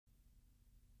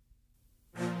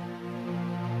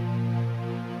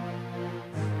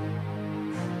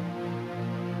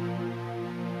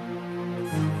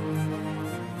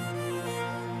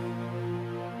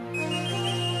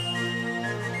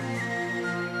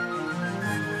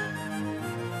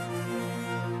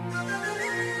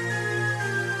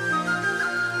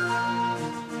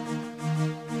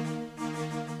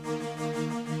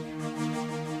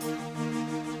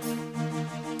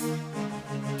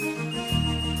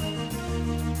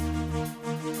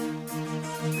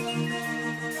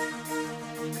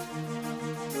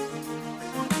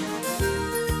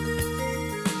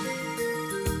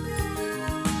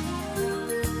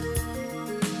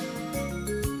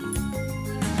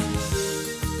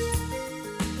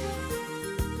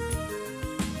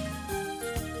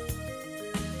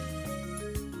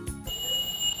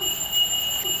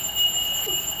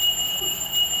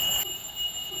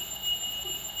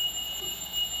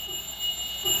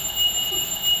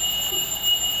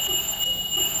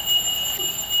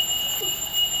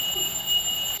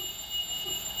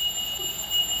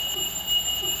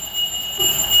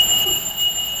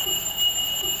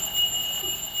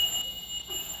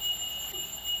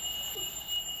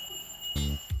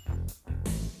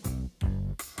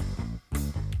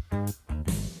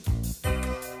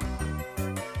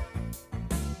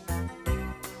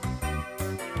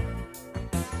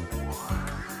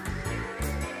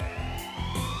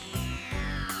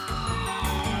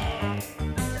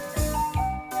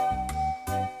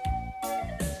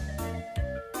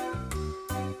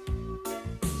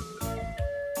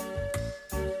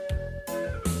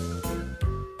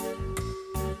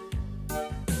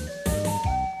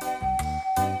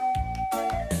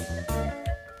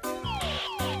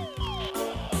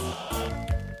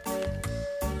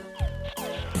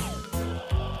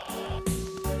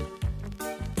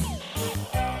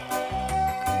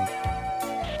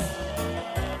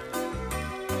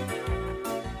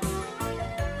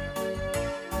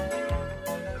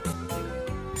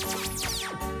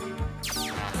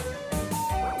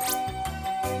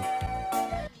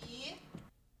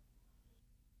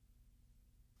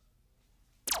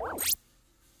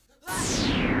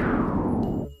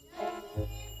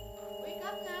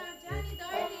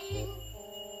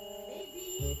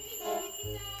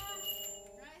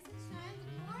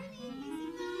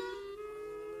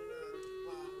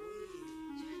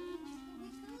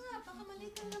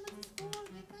late ka na naman sa school.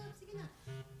 Wake up, sige na.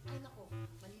 Ay, naku,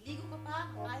 maliligo ka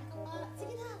pa, kakain ka pa.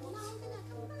 Sige na, umahon ka na.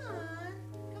 Come on.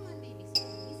 Come on, baby.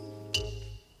 Sige.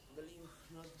 Dali mo.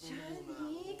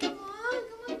 Johnny, come on.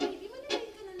 Come on, baby.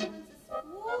 Malilate ka na naman sa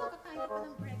school. Kakain ka pa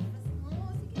ng breakfast mo.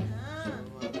 Sige na. Ang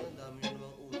dami na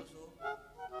namang utos, oh.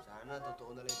 Sana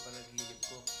totoo na lang yung panaginip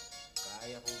ko.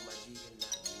 Kaya kong magiging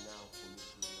lagi na ako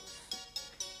kumukulos.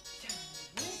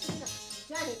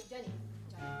 Johnny,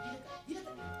 Dina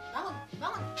ka.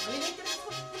 Bangon. Malilate ka na sa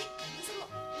school. Isa mo.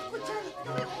 Ako, Johnny. Ito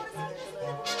ba yung oras? Sige na.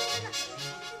 Kumain ka na.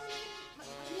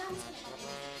 Iyamos ka na.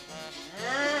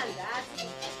 That's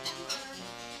it.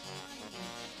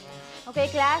 Okay,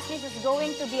 class, this is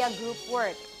going to be a group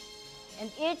work.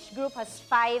 And each group has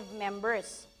 5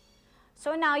 members.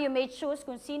 So now, you may choose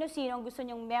kung sino-sino ang gusto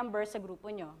nyong member sa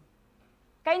grupo nyo.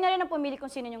 Kayo na rin ang pumili kung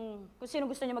sino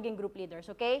gusto nyo maging group leaders,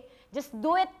 okay? Just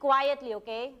do it quietly,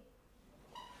 okay?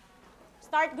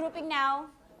 Start grouping now.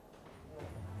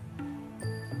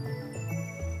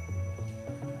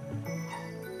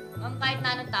 Ma'am, kahit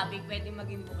na anong topic, pwede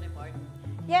maging book report.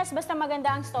 Yes, basta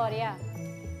maganda ang storya.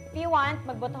 If you want,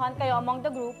 magbotohan kayo among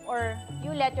the group or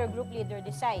you let your group leader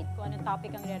decide kung anong topic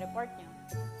ang re-report nyo.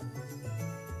 Ma'am,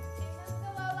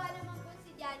 kawawa naman po si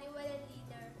Johnny, walang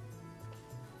leader.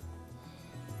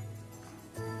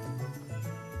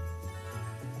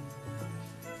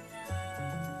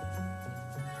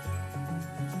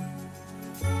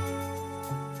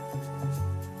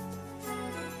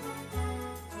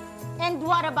 And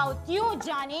what about you,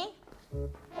 Johnny?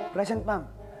 Present, ma'am.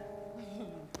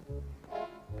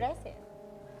 Present.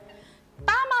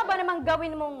 Tama ba namang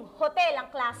gawin mong hotel ang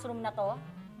classroom na to?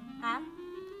 Ha?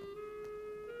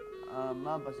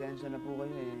 Ma'am, pasensya na po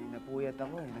kayo eh. Napuyat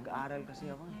ako eh. Nag-aaral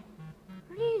kasi ako eh.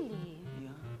 Really?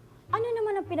 Yeah. Ano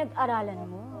naman ang pinag-aralan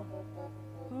mo?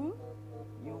 Hmm?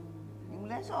 Yung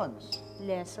lessons.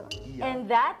 Lesson? Yeah. And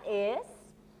that is?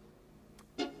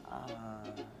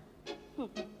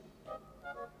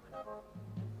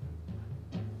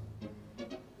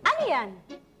 Ano yan?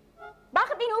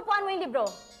 Bakit inuupuan mo yung libro?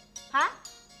 Ha?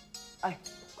 Ay,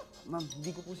 ma'am,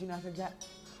 hindi ko po sinasadya.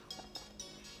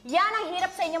 Yan ang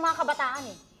hirap sa inyo mga kabataan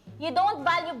eh. You don't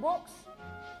value books.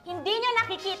 Hindi nyo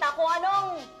nakikita kung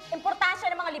anong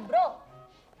importansya ng mga libro.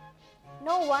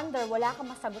 No wonder wala kang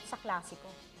masagot sa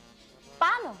klasiko.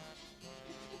 Paano?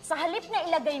 Sa halip na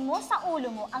ilagay mo sa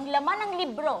ulo mo ang laman ng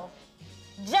libro,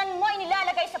 dyan mo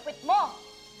inilalagay sa puwit mo.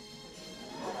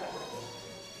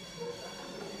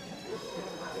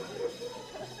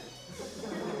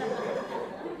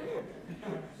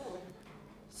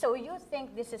 So you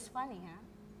think this is funny, huh?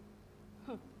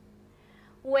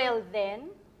 Well then,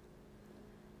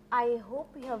 I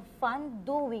hope you have fun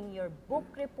doing your book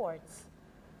reports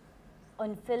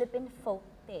on Philippine folk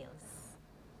tales.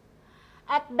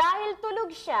 At dahil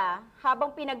tulog siya,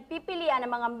 habang pinagpipilian ng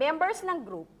mga members ng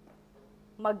group,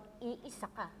 mag-iisa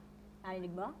ka.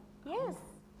 Narinig mo? Yes.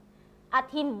 At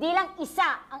hindi lang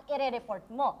isa ang ire-report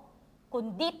mo,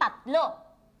 kundi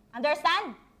 3.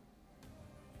 Understand?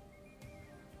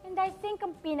 And I think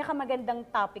ang pinakamagandang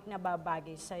topic na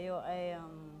babagay sa'yo ay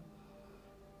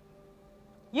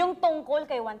yung tungkol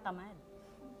kay Juan Tamad.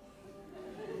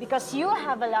 Because you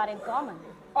have a lot in common,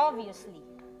 obviously.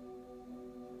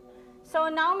 So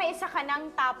now may isa ka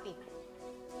ng topic.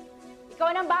 Ikaw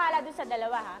nang bahala dun sa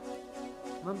dalawa, ha?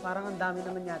 Ma'am, parang ang dami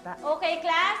naman yata. Okay,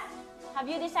 class? Have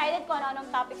you decided kung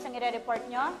anong topics ang i-report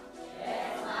nyo?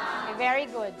 Yes, ma'am. Okay, very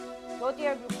good. Go to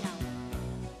your group now.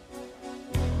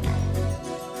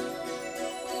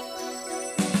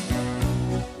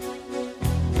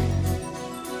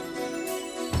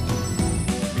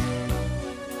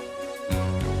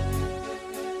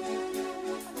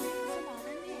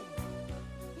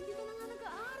 Hindi ka na nga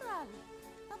nag-aaral.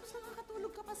 Tapos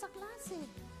nakakatulog ka pa sa klase.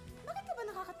 Bakit ka ba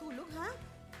nakakatulog, ha?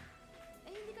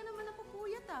 Eh, hindi ka naman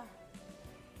napupuyat, ah.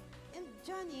 And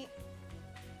Johnny,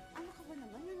 ano ka ba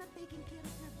naman? You're not taking care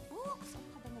of your books. Ano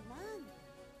ka ba naman?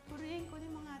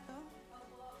 Kunin mo nga to.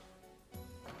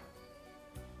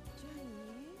 Johnny,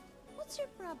 what's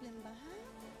your problem ba, ha?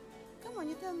 Come on,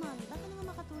 you tell Mommy. Baka naman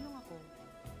makatulong ako.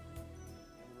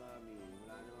 Ay, mami,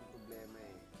 wala namang problema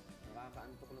eh.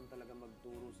 Nakakaantok lang talaga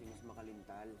magturo si Miss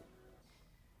Makalintal.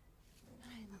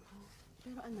 Ay, naku.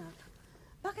 Pero anak,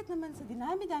 bakit naman sa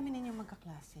dinami-dami ninyong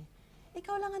magkaklase,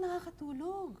 ikaw lang ang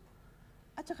nakakatulog?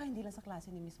 At saka hindi lang sa klase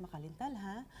ni Miss Makalintal,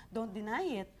 ha? Don't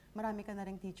deny it. Marami ka na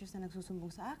ring teachers na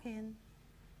nagsusumbong sa akin.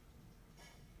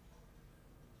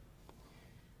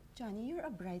 Johnny, you're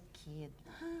a bright kid,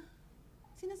 ha?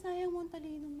 Sinasayang mo ang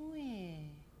talino mo,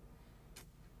 eh.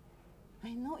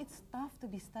 I know it's tough to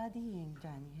be studying,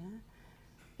 Johnny, ha?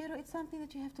 Pero it's something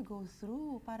that you have to go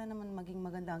through para naman maging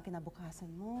maganda ang kinabukasan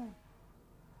mo.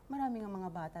 Maraming ang mga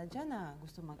bata dyan na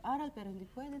gusto mag-aral pero hindi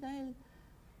pwede dahil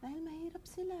mahirap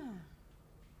sila.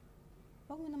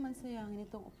 Huwag mo naman sayangin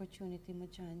itong opportunity mo,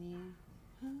 Johnny.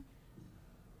 Ha?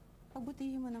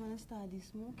 Pagbutihin mo naman ang studies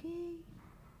mo, okay?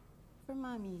 For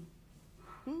mommy.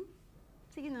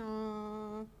 Sige na.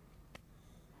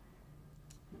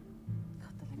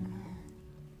 Ikaw talaga.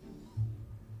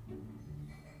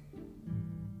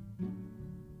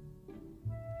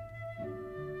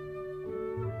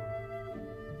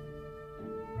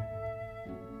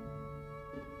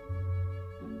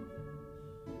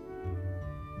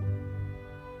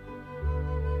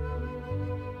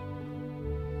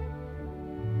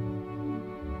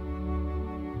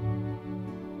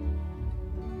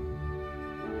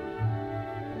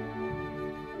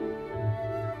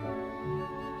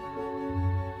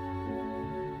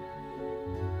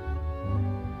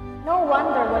 No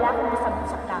wonder wala kang nasagot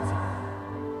sa klase.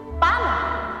 Paano?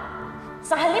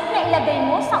 Sa halip na ilagay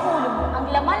mo sa ulo mo ang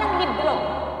laman ng libro,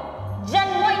 diyan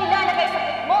mo inilalagay sa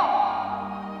pit mo.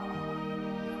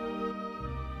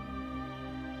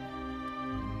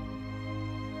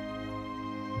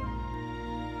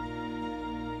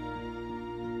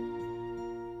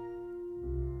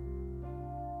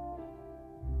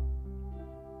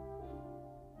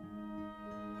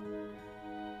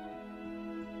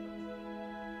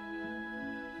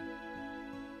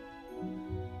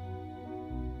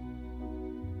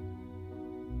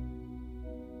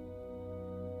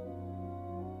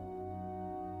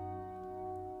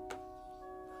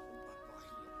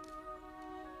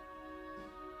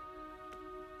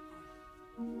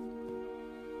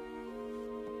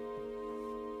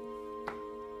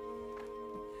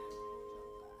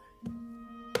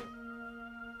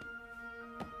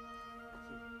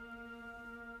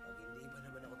 Pag hindi ba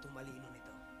naman ako tumalino nito?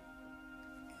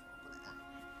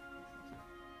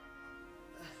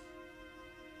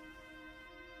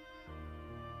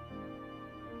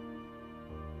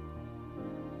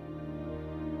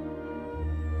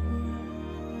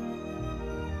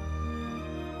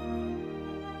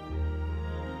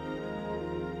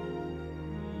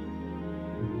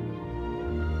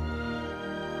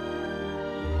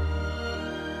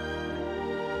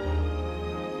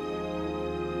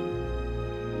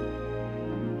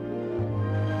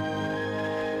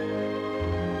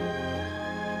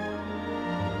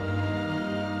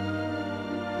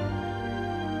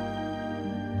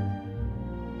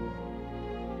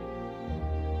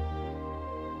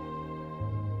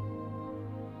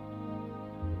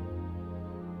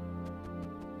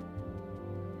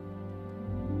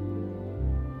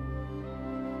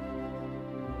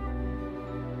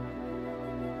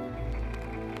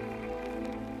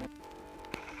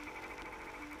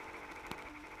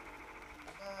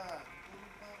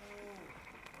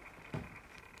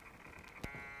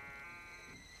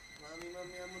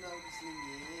 Mamaya mo na ako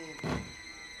gisingin.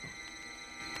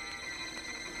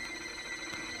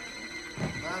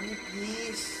 Mami,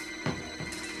 please.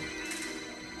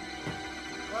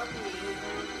 Mami.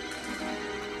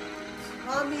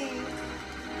 Mami.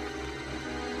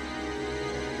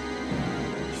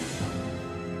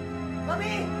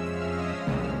 Mami!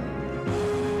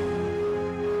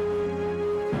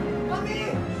 Mami!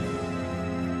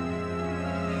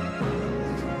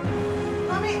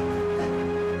 Mami!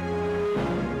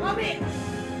 Mami!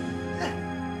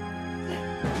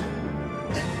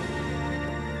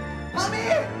 Mami!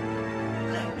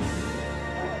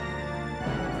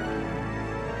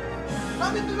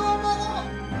 Mami, tulungan mo ako!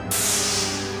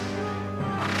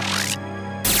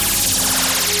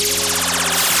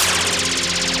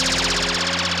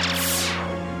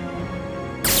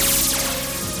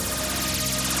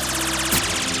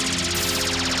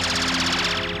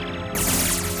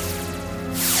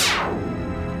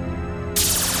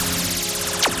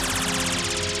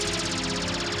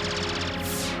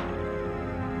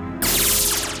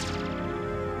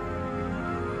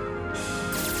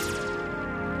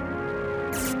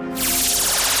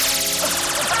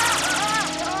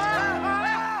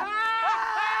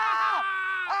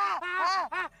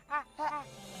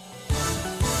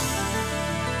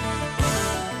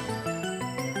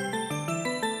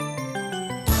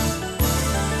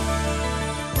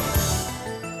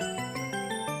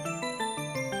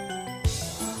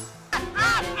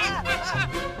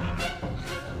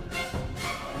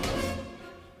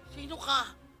 Sino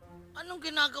ka? Anong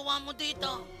ginagawa mo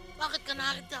dito? Bakit ka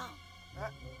narito?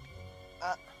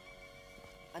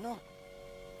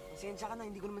 Pasensya ka na,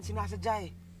 hindi ko naman sinasadya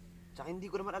eh. Tsaka hindi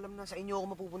ko naman alam na sa inyo ako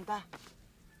mapupunta.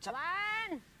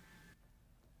 Juan!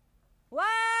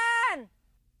 Juan!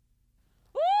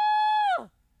 Woo!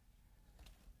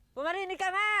 Pumarinig ka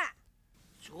nga!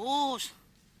 Sus!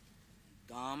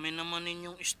 Dami naman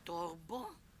ninyong istorbo.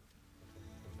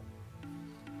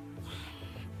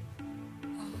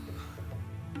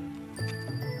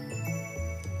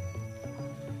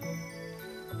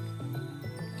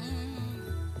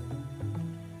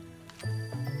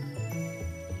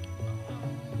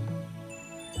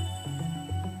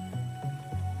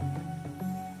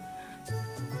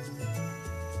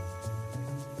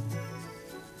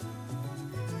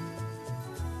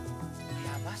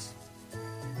 Mayabas?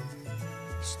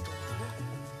 Istorbo?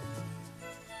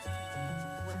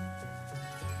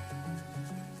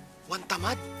 Juan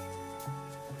Tamad? Ano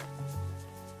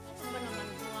ba naman,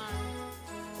 Juan?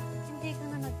 Hindi ka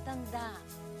na nagtanda.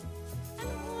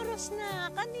 Anong oras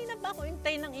na? Kanina ba ako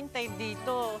intay ng intay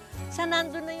dito? Sa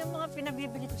nandun na yung mga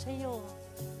pinabibili ko sa'yo.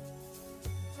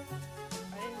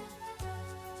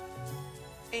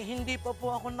 Hindi pa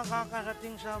po ako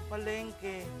nakakarating sa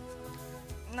palengke.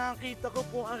 Nakita ko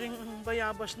po aring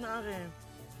bayabas na arin.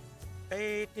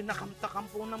 Tinakam-takam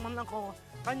po naman ako.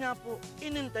 Kanya po,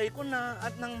 inintay ko na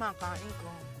at nang makain ko.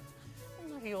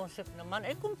 Mariosep naman,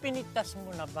 kung pinigtas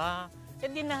mo na ba?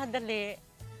 Di nadali.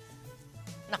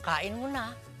 Nakain mo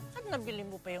na at nabili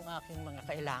mo pa yung aking mga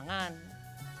kailangan.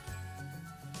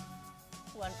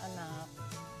 Juan, anak,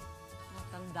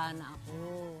 matanda na ako.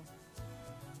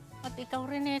 At ikaw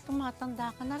rin tumatanda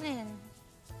ka na rin.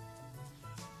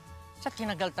 Sa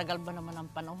tinagal-tagal ba naman ang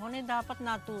panahon, dapat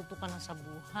natuto ka na sa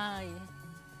buhay.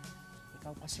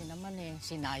 Ikaw kasi naman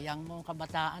sinayang mo ang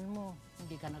kabataan mo.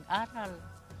 Hindi ka nag-aral.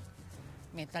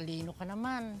 May talino ka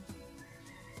naman.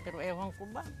 Pero ewan ko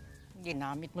ba,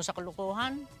 ginamit mo sa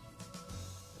kalukuhan?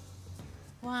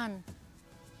 Juan,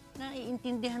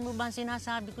 naiintindihan mo ba ang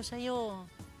sinasabi ko sa'yo?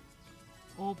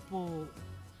 Opo.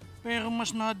 Pero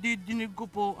mas nadidinig ko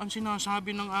po ang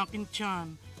sinasabi ng aking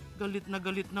tiyan.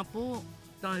 Galit na po.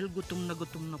 Dahil gutom na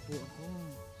po ako.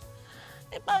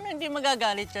 Paano hindi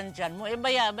magagalit yan tiyan mo?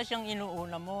 Bayabas yung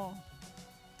inuuna mo.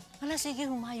 Wala, sige,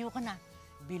 humayo ka na.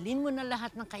 Bilhin mo na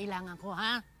lahat ng kailangan ko,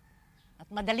 ha? At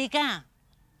madali ka.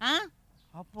 Ha?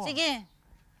 Opo. Sige.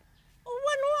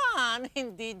 Juan,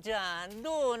 hindi dyan.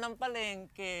 Doon ang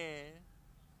palengke.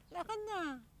 Lakad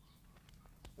na.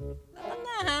 Lakad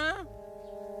na, ha?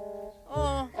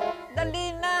 Oh,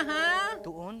 dali na, ha?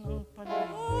 Doon ang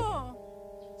palengke. Oh.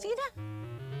 Sige na.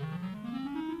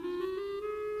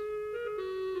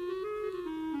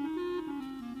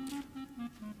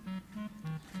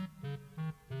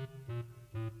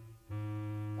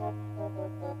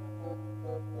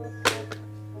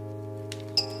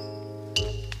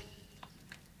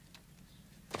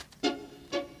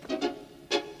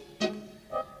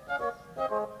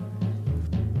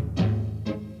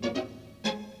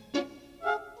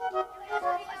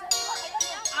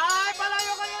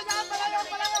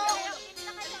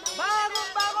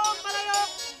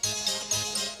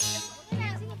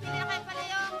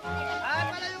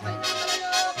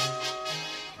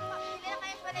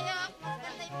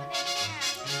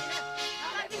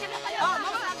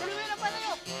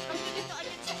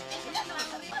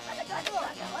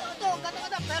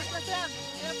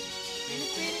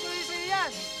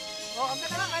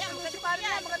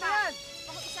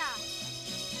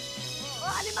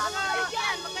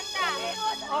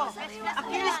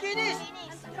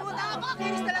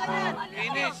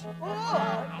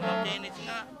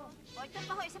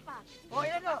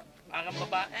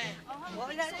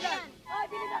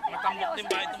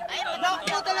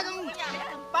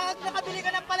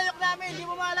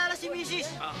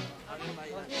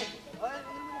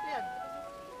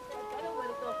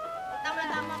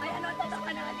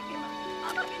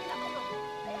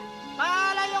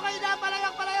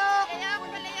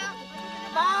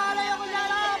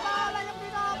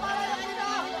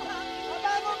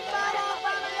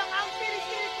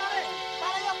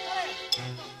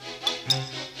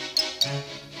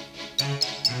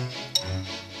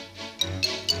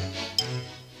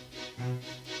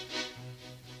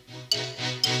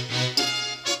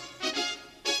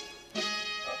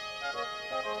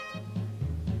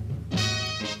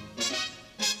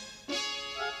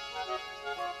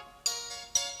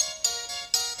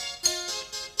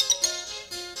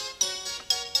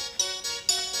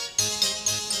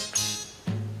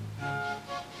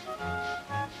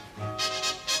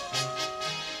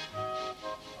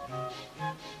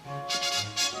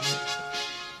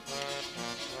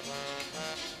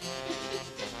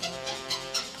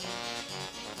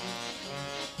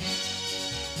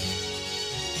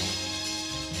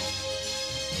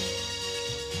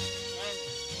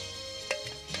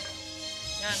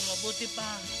 Mabuti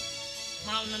pa.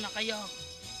 Mauna na kayo.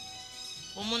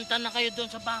 Pumunta na kayo doon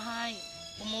sa bahay.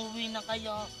 umuwi na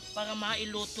kayo para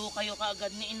mailuto kayo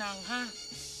kaagad ni Inang, ha?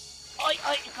 Ay,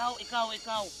 ikaw.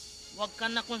 Huwag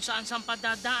ka na kung saan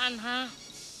padadaan, ha?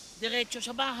 Diretso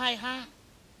sa bahay, ha?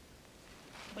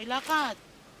 May lakad.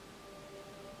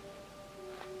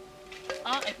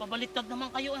 Pabaliktad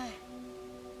naman kayo, eh.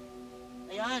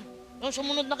 Ayan. Yung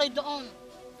sumunod na kayo doon.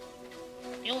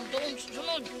 Yung doon,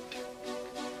 susunod.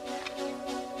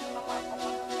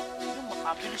 Yung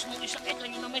makabilis mong isa, kayo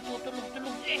na may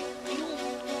tutulog-tulog, eh. Ayun.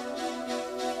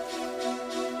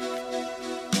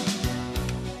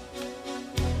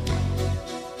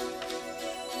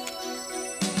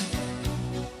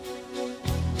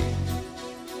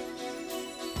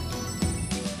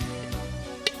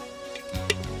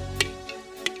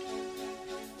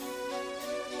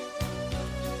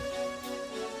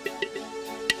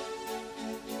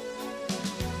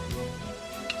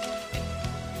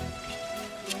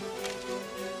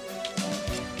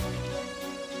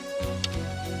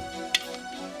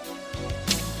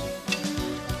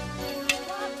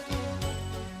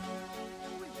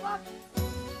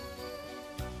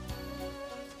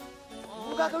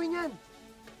 Gagawin yan?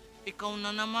 Ikaw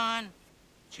na naman.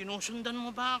 Sinusundan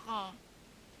mo ba ako?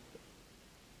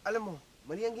 Alam mo,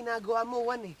 mali ang ginagawa mo,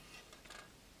 Juan eh.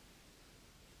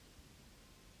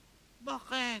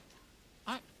 Bakit?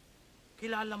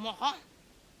 Kilala mo ako?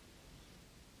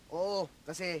 Oo,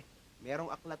 kasi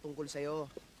merong aklat tungkol sa'yo.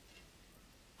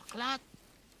 Aklat?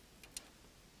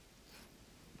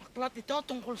 Aklat ito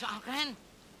tungkol sa akin?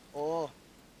 Oo,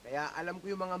 kaya alam ko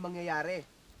yung mga mangyayari.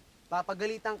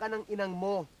 Papagalitan ka ng inang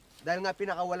mo dahil nga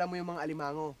pinakawala mo yung mga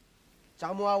alimango.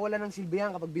 Tsaka mawawala ng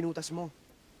silbihan kapag binutas mo.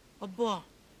 Aba,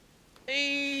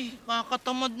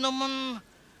 kakatamad naman.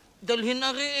 Dalhin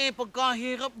na rin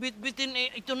pagkahirap,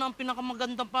 bitbitin ito na ang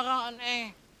pinakamagandang paraan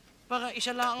para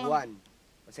isa lang ang... Juan,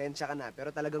 pasensya ka na,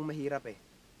 pero talagang mahirap eh.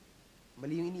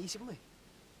 Mali yung iniisip mo eh.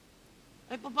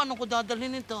 Paano ko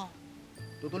dadalhin ito?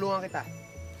 Tutulungan kita.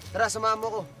 Tara, samahan mo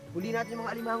ko. Huli natin yung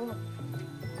mga alimango mo.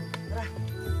 Tara.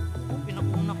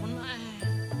 Pinapuna ko na eh.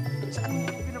 Saan mo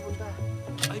ito pinapunta?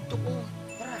 Ito ko.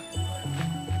 Tara.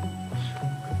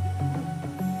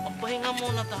 Magpahinga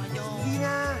muna tayo. Hindi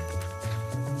na.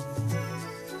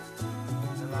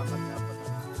 Salamat na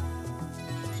pala.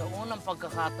 Sa unang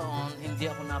pagkakataon, hindi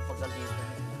ako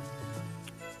napagalitan.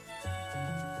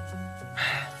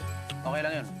 Okay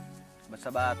lang yun. Basta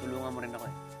ba tulungan mo rin ako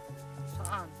eh.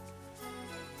 Saan?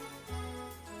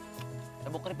 Sa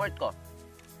book report ko.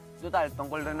 Total,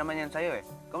 tungkol rin naman yan sa'yo eh.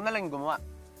 Ikaw na lang yung gumawa.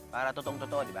 Para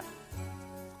totoong-totoo, di ba?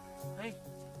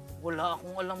 Wala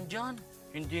akong alam dyan.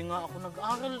 Hindi nga ako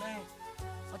nag-aral eh.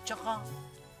 At saka,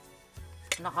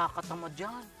 nakakatamad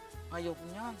dyan. Ayoko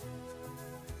niyan.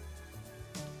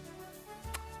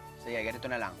 Sige, ganito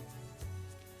na lang.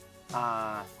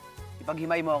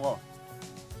 Ipaghimay mo ako.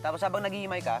 Tapos habang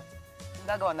naghihimay ka,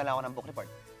 gagawa na lang ako ng book report.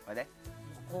 Pwede?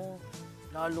 Ako,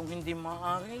 lalong hindi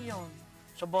maaari yun.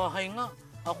 Sa bahay nga,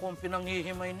 ako ang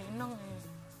pinanghihimay ni Inang eh.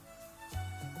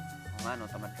 Oo nga, no,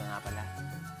 tamad ka nga pala.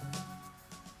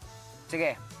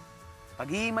 Sige,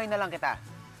 paghihimay na lang kita.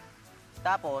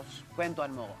 Tapos,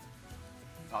 kwentuhan mo ko.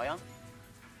 Okay yun?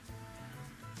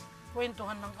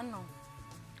 Kwentuhan ng ano?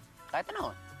 Kahit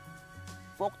ano.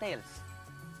 Folk tales.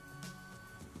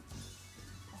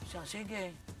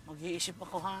 Sige, mag-iisip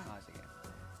ako ha. Sige.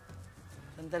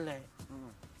 Sandali.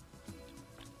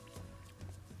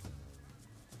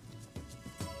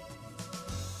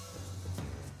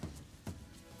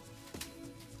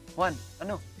 Juan,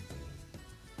 ano?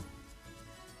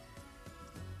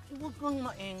 Huwag kang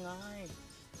maingay.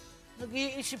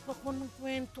 Nag-iisip ako ng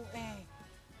kwento eh.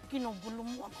 Kinugulo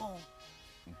mo ako.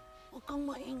 Huwag kang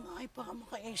maingay para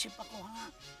makaisip ako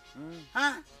ha. Ha?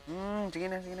 Sige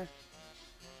na, sige na.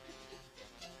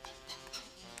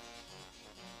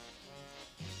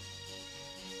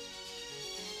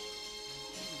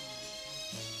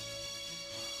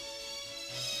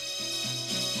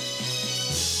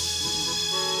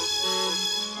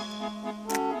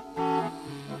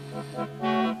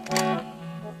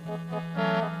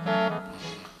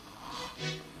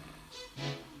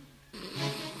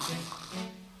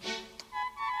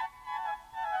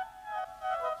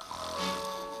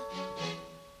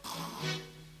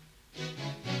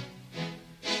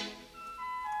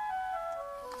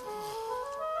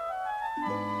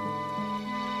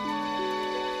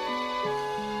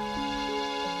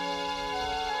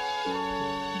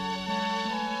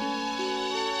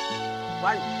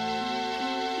 Juan!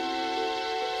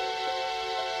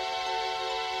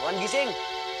 Juan, gising!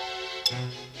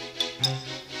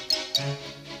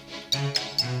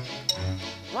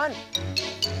 Juan!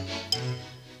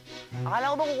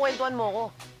 Akala ko ba kukwentuhan mo ko?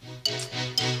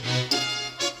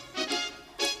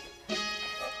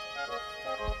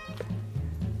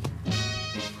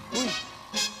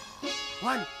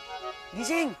 Juan!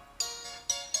 Gising!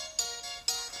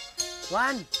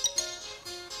 Juan!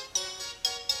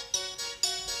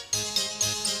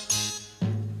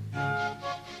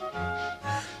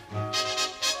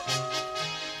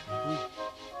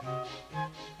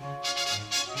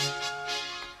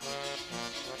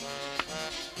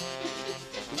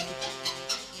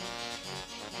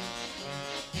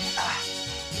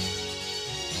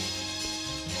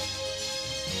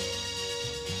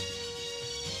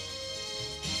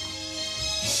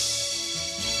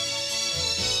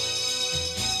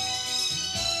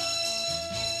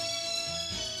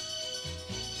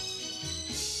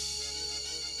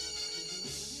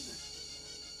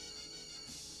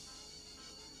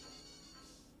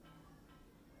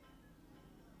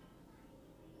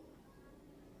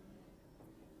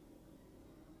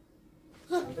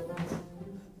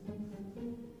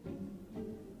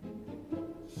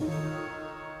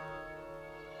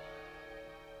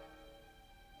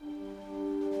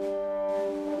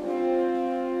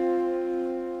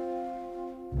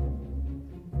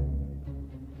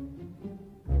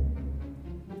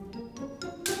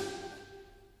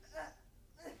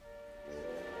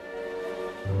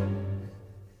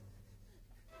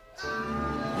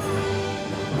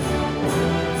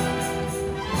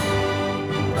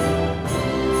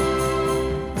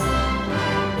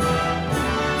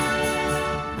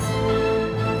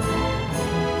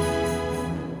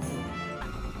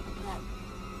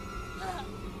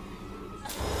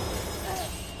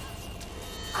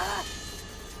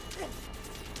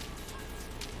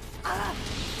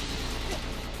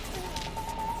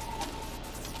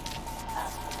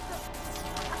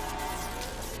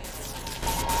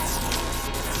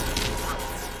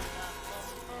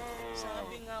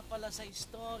 Sa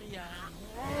istorya,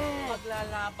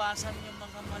 paglalabasan yung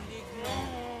mga maligno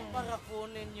para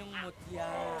kunin yung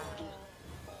mutya.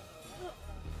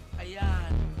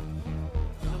 Ayan,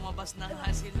 lumabas na nga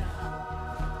sila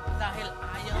dahil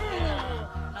ayaw nila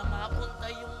na mapunta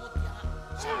yung mutya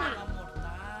sa mga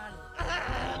mortal.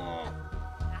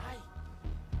 Ay,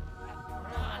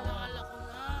 naalala ko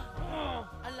na.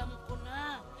 Alam ko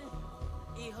na.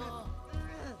 Iho,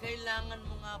 kailangan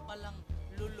mo nga palang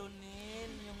lulunin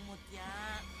yung mutya.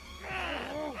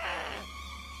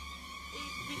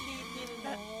 Ipilitin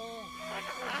mo.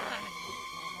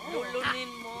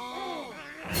 Lulunin mo.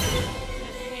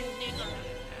 Hindi ka.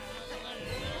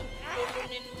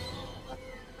 Lulunin mo.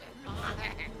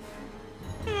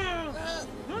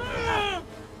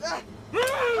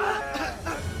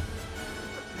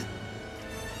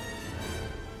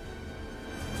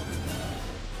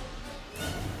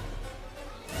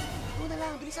 Ito na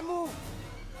lang, bilisan mo!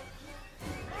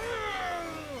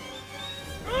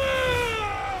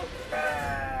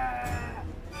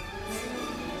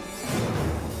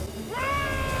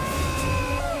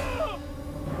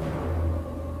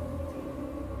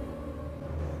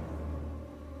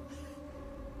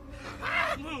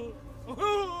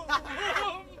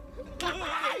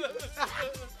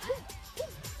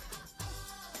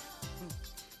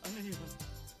 Ano yun?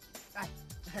 Ay,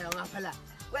 ayaw nga pala.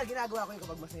 Well, ginagawa ko yun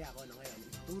kapag masaya ako na ngayon.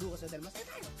 Turo ko sa dahil masaya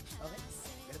tayo. Okay?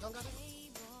 Ganito ang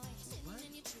gagawin. 1,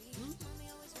 2, 3.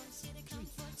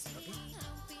 Okay?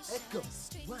 Let's go.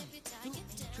 1, 2,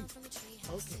 3.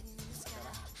 Okay.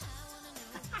 Tara.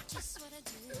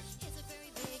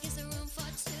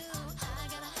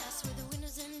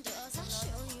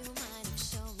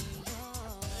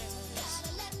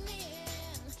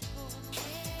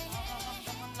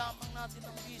 Nakakamdaman lamang natin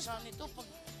ang bisa nito pag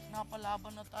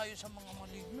napalaban na tayo sa mga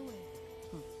maligno eh.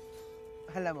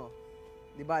 Alam mo,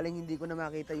 di baling hindi ko na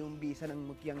makita yung bisa ng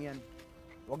mukyang yan.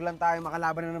 Huwag lang tayo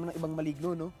makalaban na naman ng ibang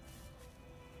maligno, no?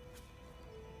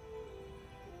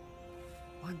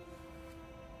 Juan,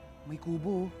 may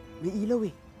kubo, may ilaw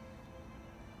eh.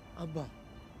 Aba,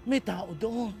 may tao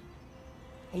doon.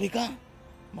 Halika,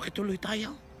 makituloy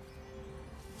tayo.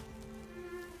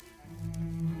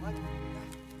 Juan,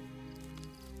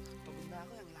 pagod na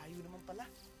ako, ang layo naman pala.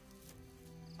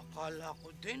 Akala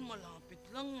ko din, malapit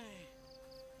lang eh.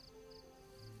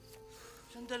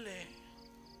 Sandali.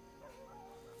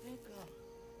 Teka.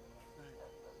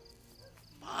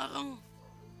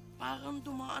 Parang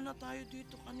dumaan na tayo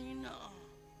dito kanina ah.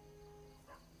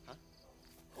 Ha?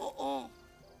 Oo.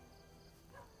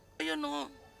 Ayan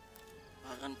o.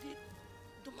 Parang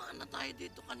dumaan na tayo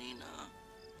dito kanina ah.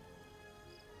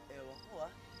 Ewan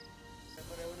ko ah.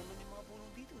 Pareho naman yung mga puno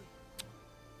dito eh.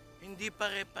 Hindi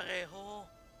pare-pareho.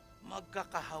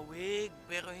 Magkakahawig,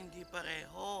 pero hindi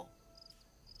pareho.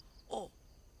 Oh,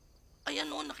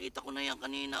 ayan o, nakita ko na yan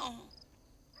kanina oh.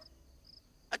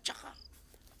 At saka,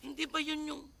 hindi ba yun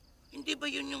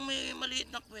yung may maliit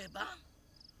na kuweba?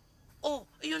 Oh,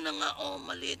 ayun na nga, oh,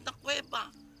 maliit na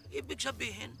kuweba. Ibig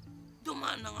sabihin,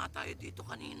 dumaan na nga tayo dito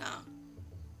kanina.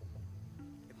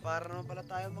 Eh, para naman pala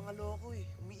tayo mga loko eh.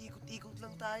 Umiikot-ikot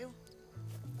lang tayo.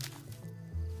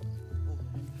 Oh,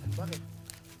 bakit?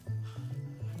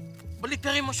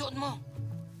 Baliktarin mo suot mo.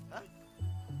 Ha?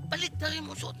 Baliktarin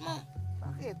mo suot mo.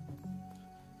 Bakit?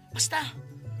 Basta,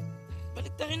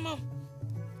 baliktarin mo.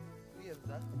 Weird,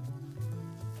 ha?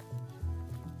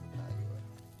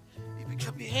 Ibig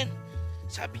sabihin,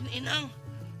 sabi ni Inang,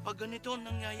 pag ganito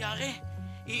nangyayari,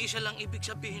 iisa lang ibig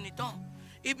sabihin nito.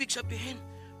 Ibig sabihin,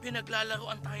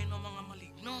 pinaglalaroan tayo ng mga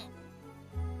maligno.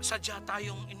 Sadya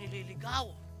tayong inililigaw.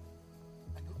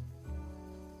 Ano?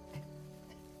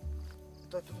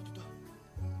 Ito. Ano ito?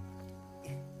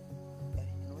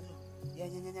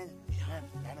 Yan.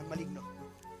 Yan ang maligno.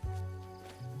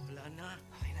 Wala na.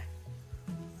 Okay na.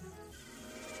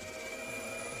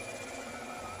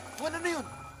 Ano na yun?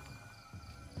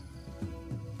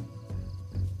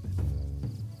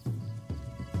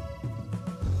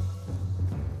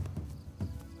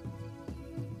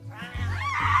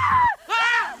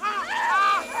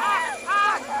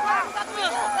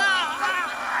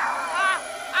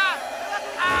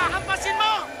 Hampasin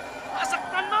mo!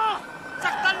 Saktan mo!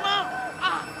 Saktan mo!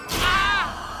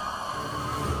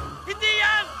 Hindi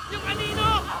yan! Yung anino!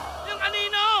 Yung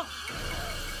anino!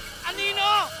 Anino!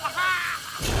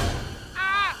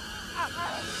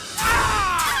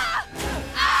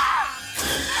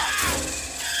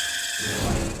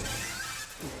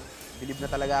 Bilib na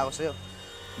talaga ako sa'yo.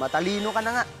 Matalino ka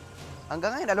na nga.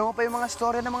 Hanggang ngayon, alam mo pa yung mga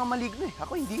storya ng mga maligno eh.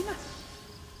 Ako hindi na.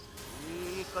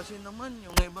 Eh, kasi naman,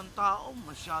 yung ibang tao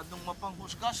masyadong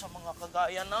mapanghusga sa mga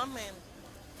kagaya namin.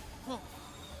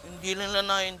 Hindi nila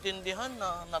naiintindihan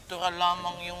na natural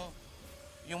lamang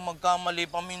yung magkamali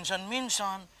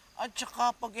paminsan-minsan at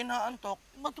saka pag inaantok,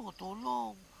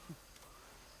 matutulog.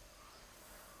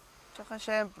 Tsaka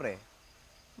syempre,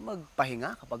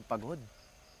 magpahinga kapag pagod.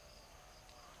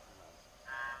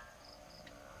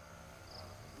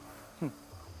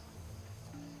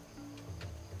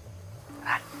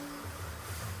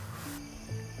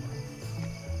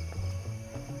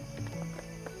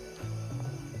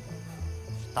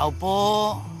 Tao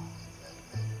po!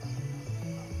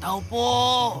 Tao po!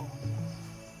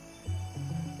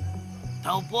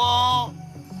 Tao po!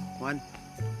 Juan,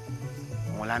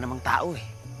 wala namang tao eh.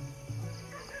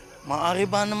 Maari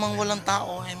ba namang walang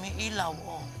tao eh may ilaw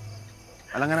oh.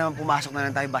 Alam nga naman pumasok na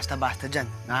lang tayo basta-basta dyan.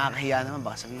 Nakakahiya naman,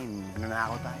 baka sabihin,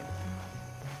 nanakaw tayo.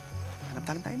 Hanap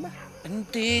tayo ba?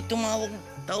 Hindi, tumawag.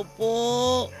 Tao po!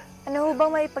 Ano ho bang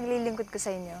may paglilingkod ko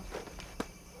sa inyo?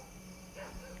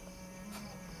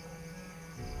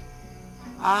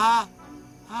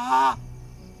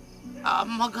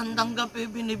 Magandang gabi,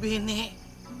 Binibini.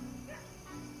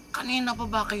 Kanina pa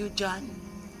ba kayo dyan?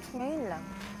 Ngayon lang.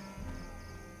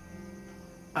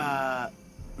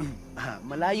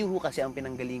 Malayo ho kasi ang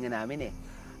pinanggalingan namin eh.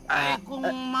 Ay, kung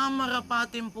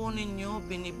mamarapatin po ninyo,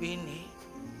 Binibini,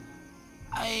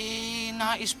 ay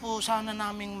nais po sana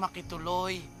naming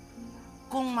makituloy.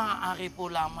 Kung maaari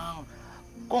po lamang,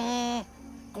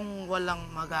 kung walang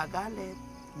magagalit.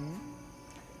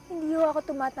 Hindi ho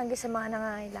ako tumatanggi sa mga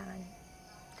nangangailangan.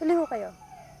 Tuloy ho kayo.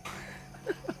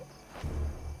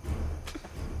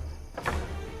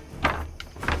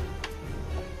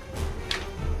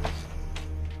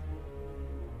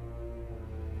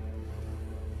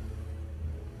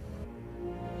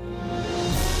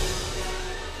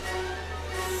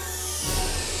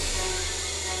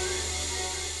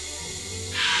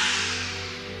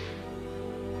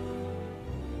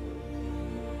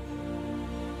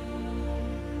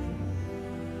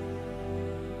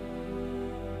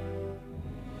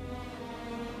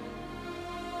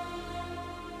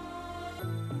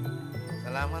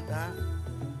 Salamat ha.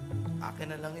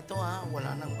 Akin na lang ito ha.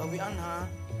 Wala nang bawian ha.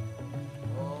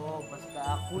 Oo,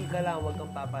 basta cool ka lang. Huwag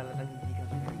kang papalatang hindi ka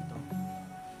ganito.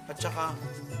 At saka,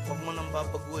 huwag mo nang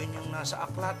babaguhin yung nasa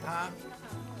aklat ha.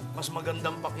 Mas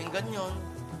magandang pakinggan yon.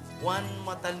 Juan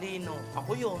Matalino.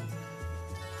 Ako yun.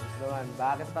 Naman,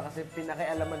 bakit pa kasi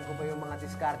pinakialaman ko pa yung mga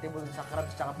diskarte mo sa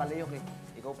crabs tsaka palayok eh.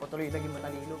 Ikaw pa tuloy naging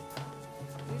matalino.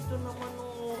 Ito naman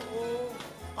oo.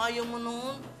 Ayaw mo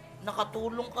noon.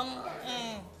 Nakatulong kang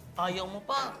ayaw mo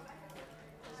pa.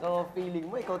 So, feeling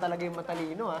mo, ikaw talaga yung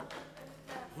matalino, ha?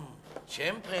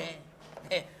 Siyempre.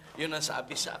 Yun ang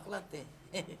sabi sa aklat eh.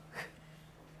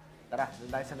 Tara, doon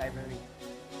tayo sa library.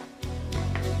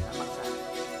 Tama ka.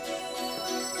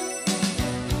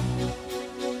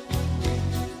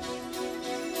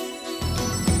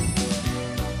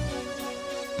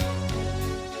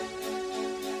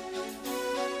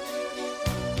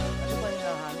 Ano ba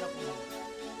hinahanap mo?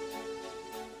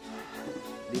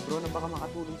 libro na baka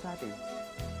makatulong sa atin.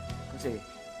 Kasi,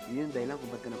 yun yung dahilan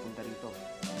kung ba't ka napunta rito.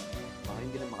 Baka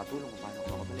hindi na makatulong kung paano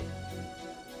ka makabalik.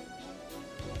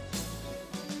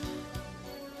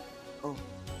 Oh,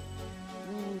 ano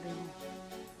yung hintay mo?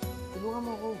 Tulungan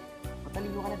mo ako.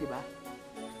 Matalino ka na, di ba?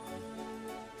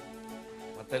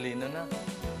 Matalino na.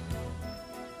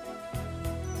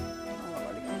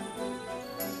 Balik ka.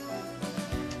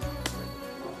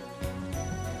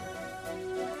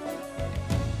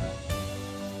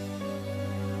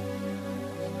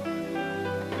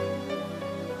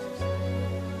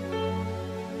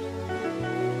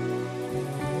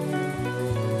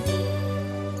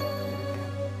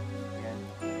 Yan.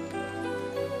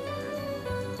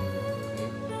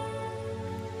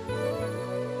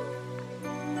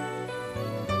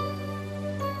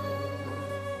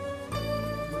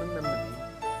 Walang naman eh.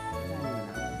 Wala naman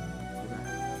lang. Diba?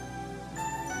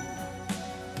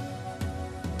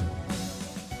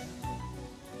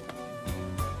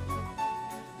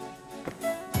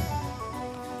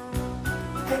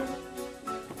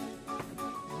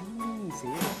 Ano yung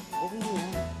isip? Okay na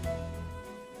yan.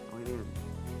 Okay na yan.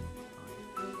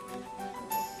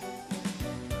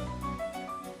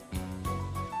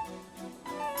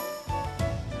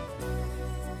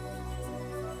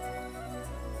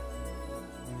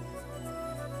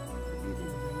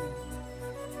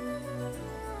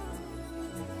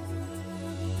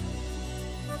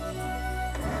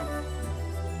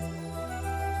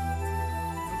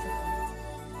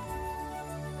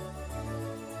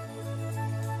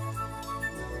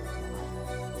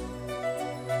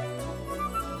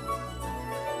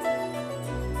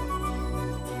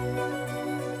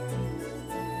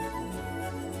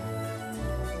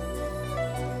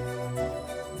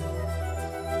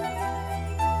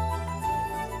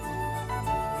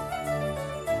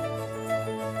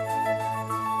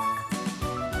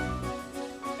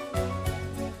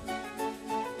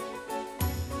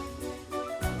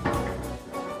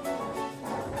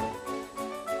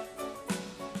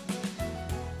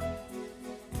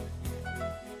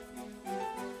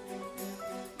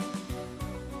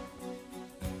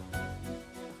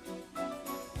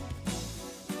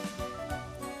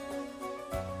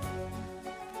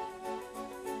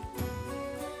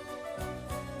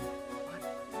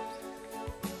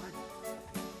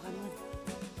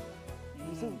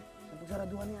 Gising,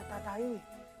 napagsaraduhan yata tayo eh.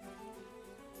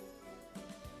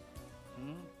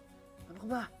 Ano ka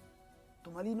ba?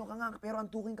 Tumalino ka nga, pero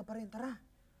antukin ka pa rin. Tara.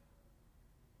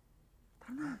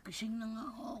 Tara na. Gising na nga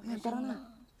ako. Ayan, tara na.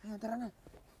 Ayan, tara na.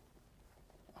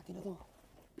 Atin na to. Tara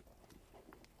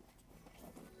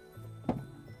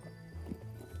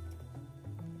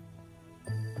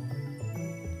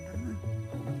na.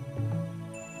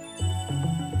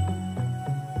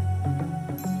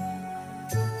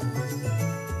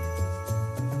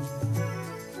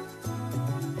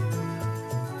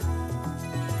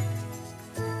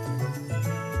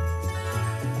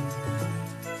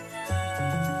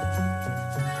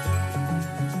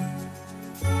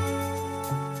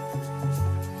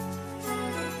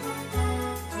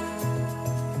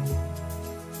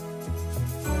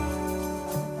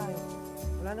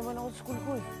 Wala naman ako sa school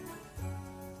ko eh.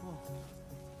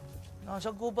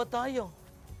 Nasa guba tayo.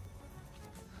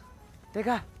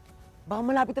 Teka, baka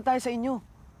malapit na tayo sa inyo.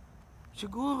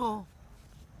 Siguro.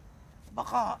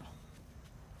 Baka.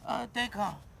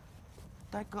 Teka.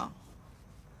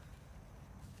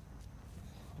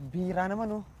 Bira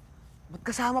naman oh. Ba't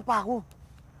kasama pa ako?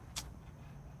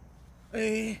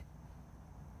 Eh,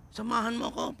 samahan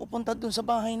mo ako. Pupunta dun sa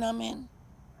bahay namin.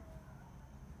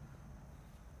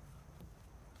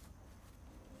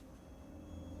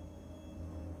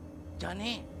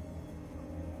 Johnny.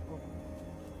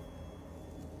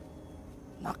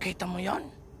 Nakita mo yan?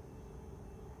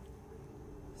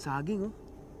 Saging oh.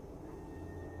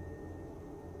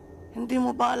 Hindi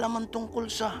mo ba alam ang tungkol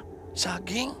sa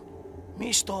saging?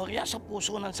 May istorya sa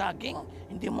puso ng saging.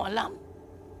 Hindi mo alam?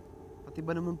 Pati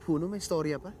ba naman puno may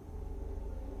istorya pa?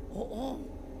 Oo.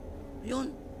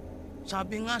 Yun.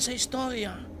 Sabi nga sa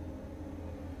istorya,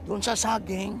 doon sa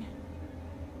saging,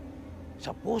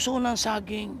 sa puso ng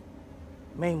saging,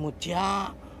 may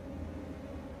mutya.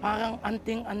 Parang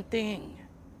anting-anting.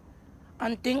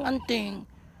 Anting-anting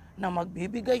na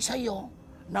magbibigay sa'yo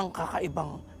ng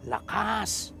kakaibang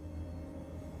lakas.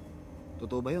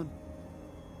 Totoo ba yun?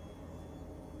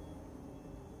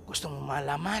 Gusto mo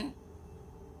malaman?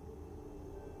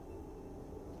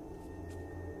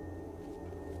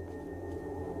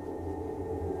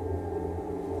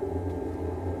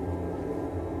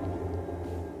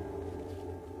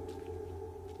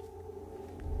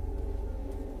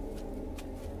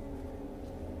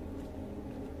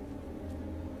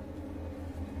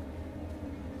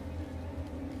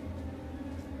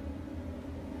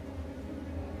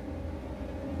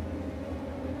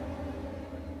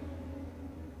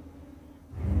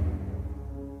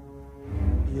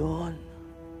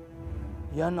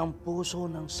 Yan ang puso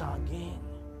ng saging.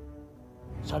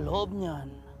 Sa loob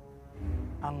niyan,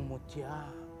 ang mutya.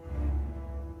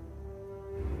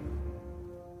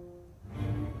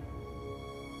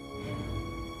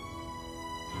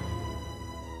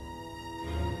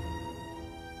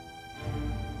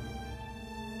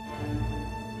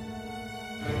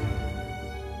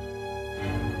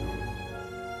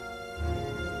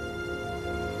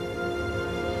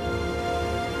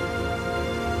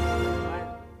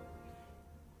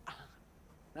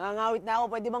 Nangangawit na ako,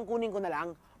 pwede bang kunin ko na lang?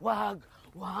 Wag!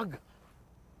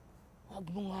 Huwag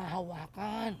mong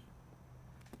hahawakan.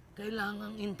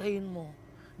 Kailangang intayin mo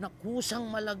na kusang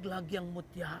malaglag yung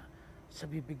mutya sa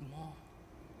bibig mo.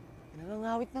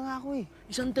 Nangangawit na nga ako eh.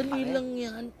 Isang dali lang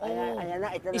yan. Ayan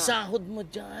na, ito na. Isahod mo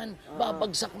dyan.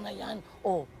 Babagsak na yan.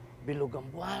 Bilog ang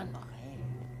buwan. Okay.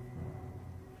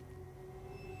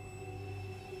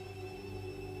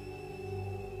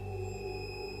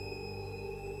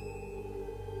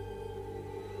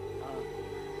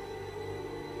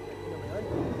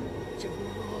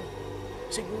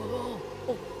 Siguro.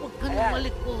 Huwag ka na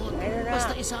malikot. Ayan na.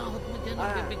 Basta isahod mo dyan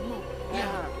ang bibig mo.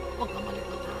 Yan. Huwag ka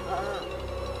malikot.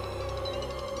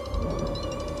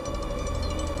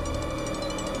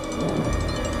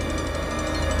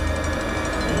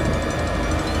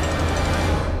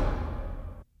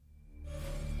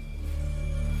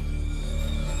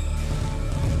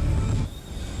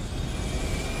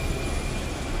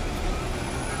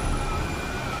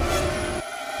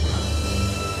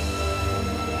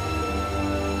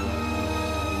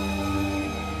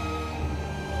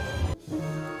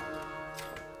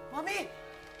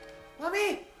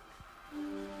 Mami!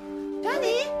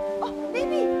 Johnny? Oh,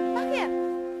 baby, bakit?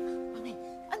 Mami!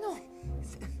 Ano?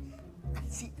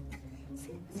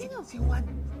 Sino? Si Juan.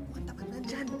 Juan Tamad,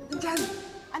 nandyan!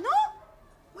 Ano?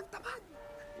 Juan Tamad!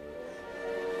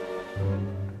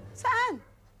 Saan?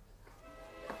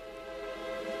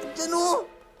 Nandyan o!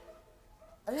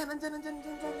 Ayan, nandyan.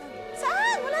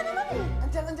 Saan? Wala naman eh.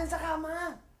 Nandyan sa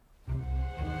kama.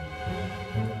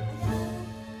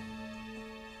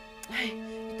 Ay,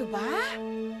 ito ba?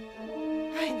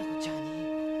 Ay, naku, Johnny.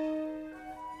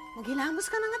 Maghilamos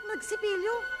ka na nga't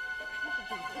magsipilyo.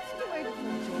 Sige, word of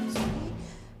no jokes, okay?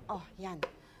 Oh, yan.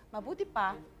 Mabuti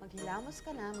pa, maghilamos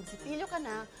ka na, magsipilyo ka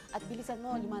na, at bilisan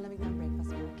mo, lumalamig na ang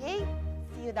breakfast mo, okay?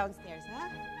 See you downstairs, ha?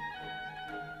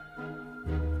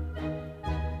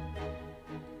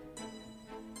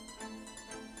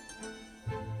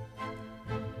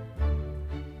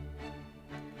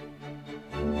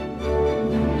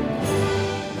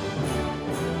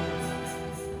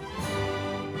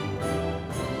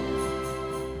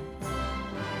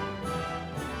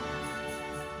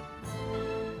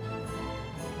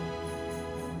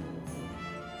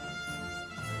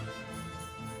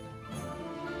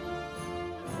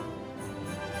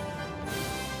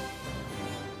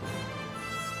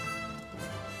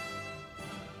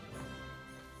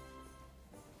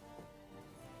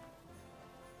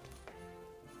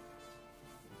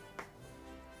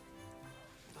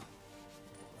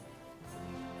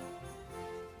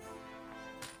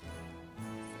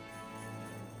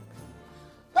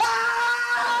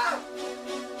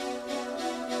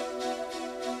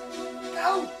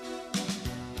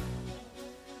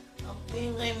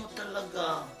 Ingay mo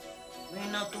talaga. May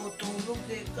natutulog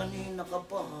eh. Kanina ka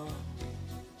pa, ha?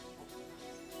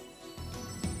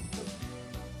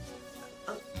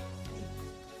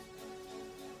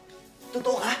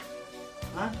 Totoo ka?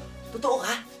 Ha? Totoo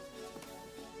ka?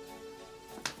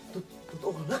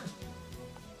 Totoo ka nga?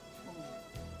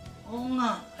 Oo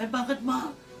nga. Eh, bakit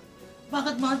ba?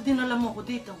 Bakit ba dinala mo ko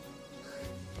dito?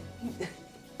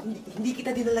 Hindi kita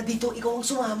dinala dito. Ikaw ang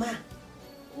sumama.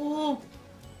 Oo.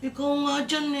 Ikaw nga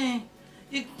dyan eh.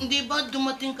 Hindi ba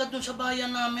dumating ka dun sa bayan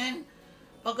namin?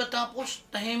 Pagkatapos,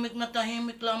 tahimik na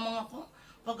tahimik lamang ako.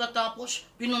 Pagkatapos,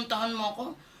 pinuntahan mo ako.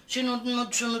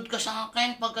 Sinunod-sunod ka sa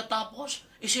akin. Pagkatapos,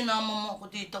 isinama mo ako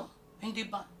dito. Hindi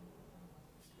ba?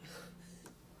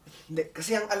 Hindi,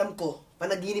 kasi ang alam ko,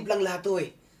 panaginip lang lahat to eh.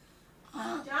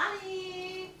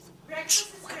 Johnny!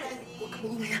 Breakfast is ready. Huwag ka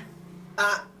maingay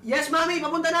ha. Yes, Mami!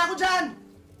 Papunta na ako dyan!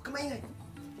 Huwag ka maingay.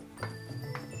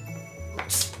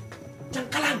 Diyan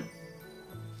ka lang!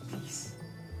 Please.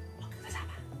 Huwag ka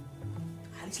kasama.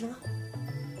 Alis lang ako.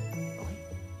 Okay?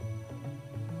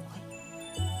 Okay?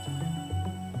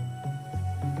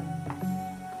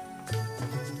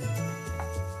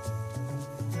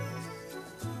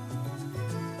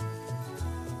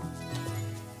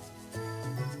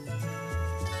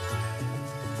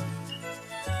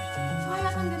 Kaya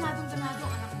kang ganadong-ganado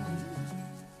ang anak mo yun.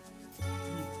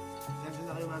 Sensya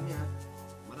na kayo, Mami ha.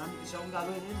 Marami kasi akong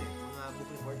gagawin yun eh. Mga book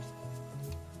reports.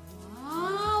 Ah,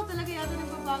 talaga yata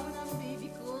nagbabago ng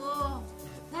baby ko.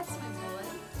 That's my boy.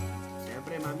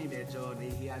 Siyempre, Mami, medyo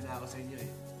nahihiya na ako sa inyo eh.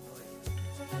 Okay.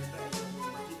 Siyempre,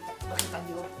 makita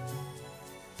niyo.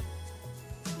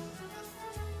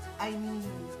 I mean,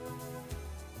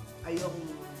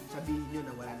 ayokong sabihin niyo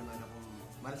na wala naman akong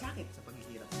malasakit sa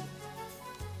paghihirap niyo.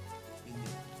 Yun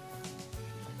yun.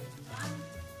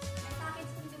 May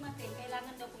package kong dumating.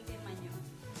 Kailangan daw kong pirma nyo.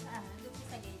 Doon po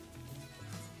sa gate.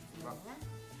 Kumakain.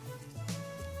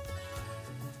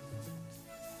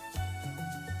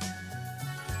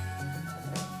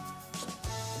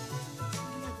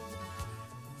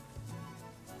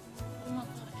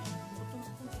 Gutom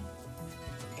ako eh.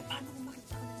 Eh, paano kung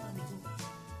makita ka ng mami ko?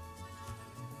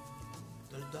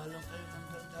 Daldalan kayo ng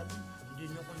daldalan. Hindi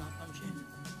niyo ko napansin.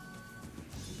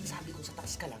 Sabi ko sa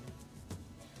taas ka lang.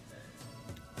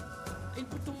 Eh,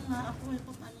 gutom nga ako eh.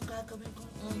 Paano gagawin ko?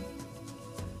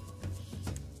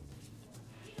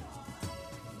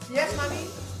 Yes, Mami?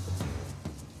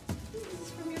 This is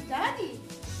from your daddy.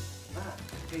 Ah,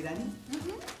 kay Danny?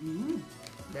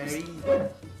 Very...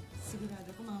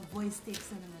 Sigurado ko mga voice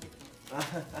tapes na naman ito.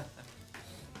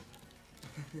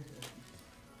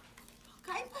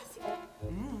 Kain pa, sige.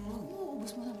 Oo,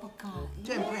 ubus mo ng pagkain.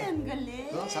 Siyempre. Ang galing.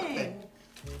 No, sakte.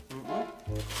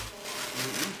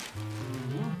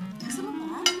 Gusto mo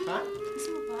pa? Ha? Gusto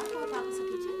mo pa? Kawapa ako sa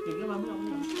kitchen? Tignan, Mami, ako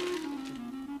na.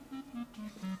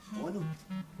 O ano?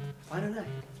 Paano na?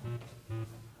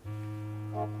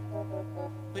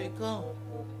 Eh, ikaw,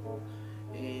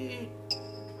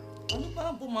 ano ba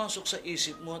ang pumasok sa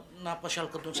isip mo at napasyal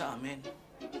ka dun sa amin?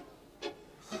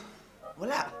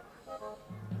 Wala.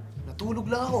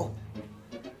 Natulog lang ako.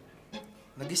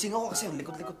 Nagising ako kasi ang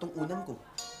likot-likot tong unan ko.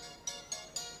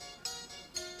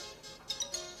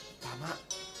 Tama.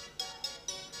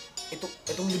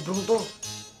 Itong librong to.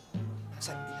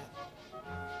 Nasaan nila?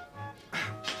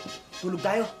 Tulog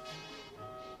tayo.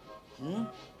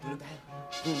 Tulog tayo.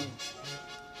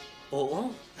 Oo,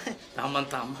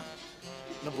 tama-tama.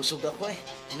 Nabusog ako eh.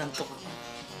 Inantok ako.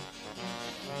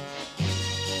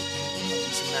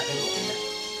 Gising natin okay na.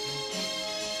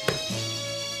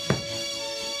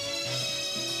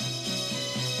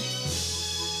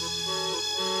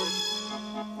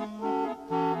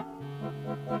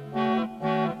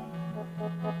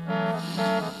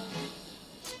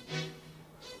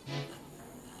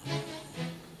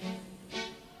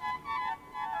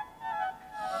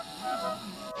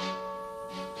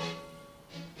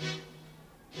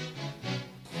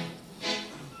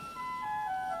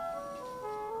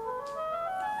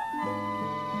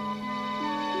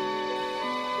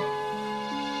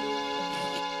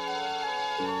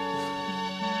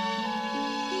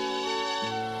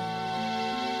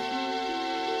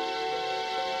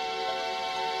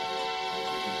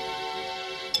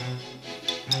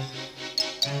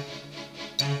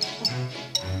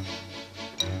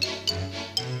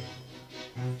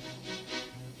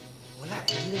 Wala,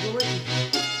 hindi nag-work eh.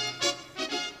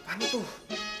 Paano to?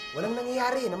 Walang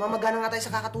nangyayari. Namamagana nga tayo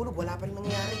sa kakatulog. Wala pa rin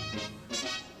nangyayari.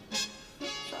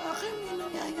 Sa akin, may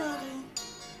nangyayari.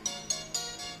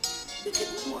 Dikit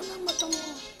mo muna ang mata mo. May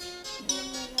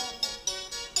nangyayari.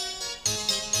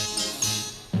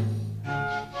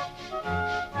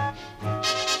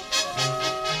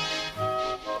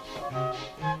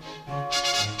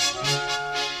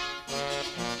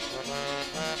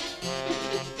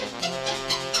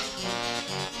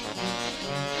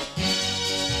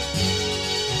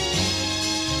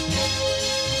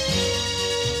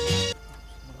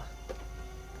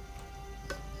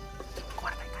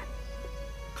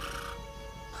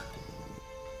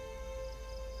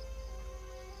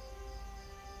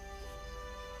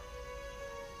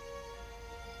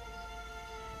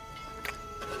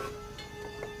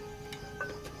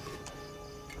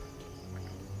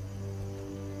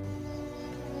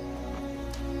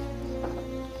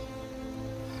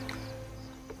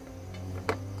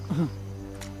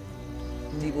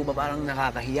 Hindi po ba parang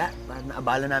nakakahiya? Parang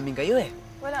naabala namin kayo eh.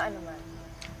 Walang anuman.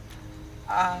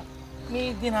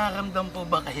 May dinaramdam po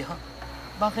ba kayo?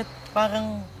 Bakit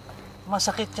parang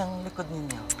masakit yung likod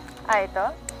ninyo?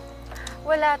 Ito?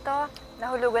 Wala to.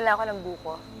 Nahulugan lang ako ng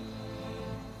buko.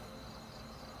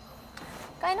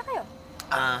 Kain na kayo.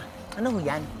 Ano ho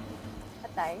yan?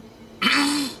 Atay.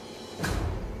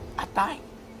 Atay?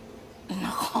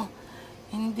 Nako,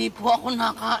 hindi po ako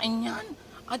nakain yan.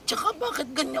 At saka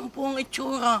bakit ganyan po ang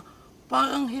itsura?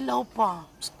 Parang hilaw pa.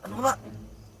 Ano ba?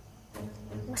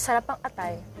 Masarap ang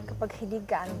atay kapag hindi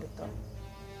gaano luto.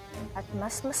 At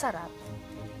mas masarap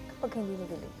kapag hindi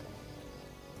niluluto.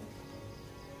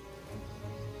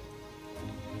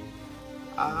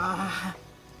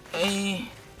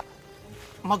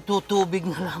 magtutubig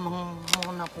na lamang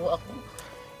muna po ako.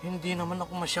 Hindi naman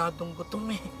ako masyadong gutom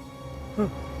eh.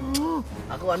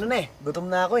 Ako gutom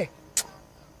na ako eh.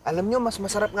 Alam nyo, mas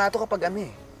masarap nga ito kapag may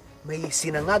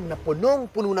sinangag na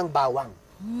punong-puno ng bawang.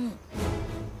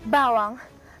 Bawang?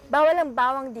 Bawal ang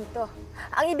bawang dito.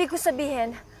 Ang ibig ko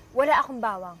sabihin, wala akong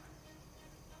bawang.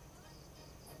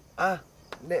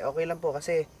 Hindi, okay lang po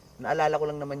kasi naalala ko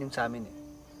lang naman yung sa amin eh.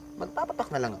 Magpapatak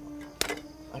na lang ako.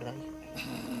 Aray.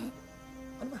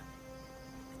 Ano ba?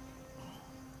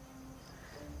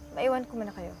 Maiwan ko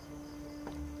muna kayo.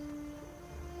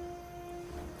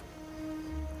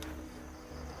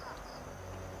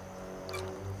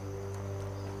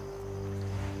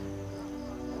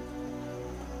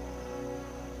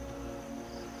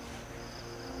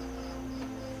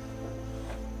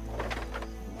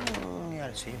 Anong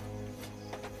nangyari sa'yo?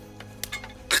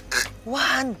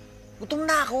 Juan! Gutom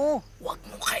na ako! Huwag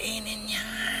mong kainin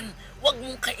yan. Huwag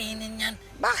mong kainin yan.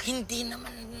 Bakit? Hindi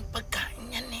naman pagkain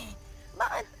yan eh.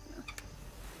 Bakit?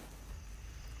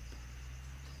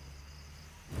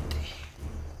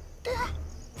 Teka.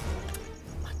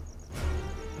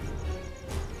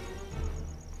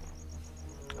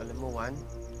 Alam mo, Juan,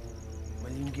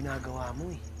 mali yung ginagawa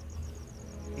mo eh.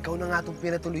 Ikaw na nga itong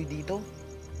pinatuloy dito.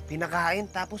 Pinakain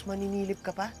tapos maninilip ka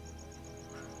pa.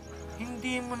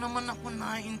 Hindi mo naman ako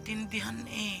naiintindihan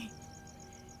eh.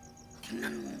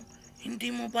 Tingnan mo, hindi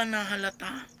mo ba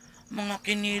nahalata mga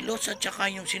kinilos at saka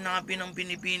yung sinabi ng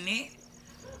binibini?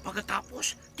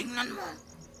 Pagkatapos, tingnan mo.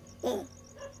 Oh,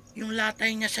 yung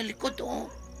latay niya sa likod, oh.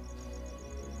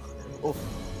 Oh,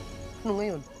 ano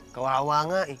ngayon? Kawawa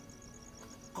nga eh.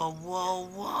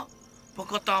 Kawawa.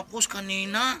 Pagkatapos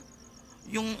kanina,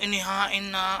 yung inihain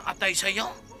na atay sa'yo,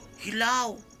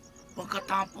 hilaw.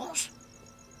 Pagkatapos,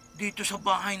 dito sa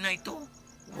bahay na ito,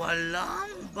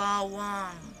 walang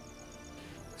bawang.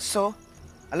 So,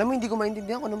 alam mo, hindi ko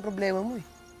maintindihan kung anong problema mo eh.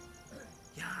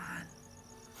 Yan.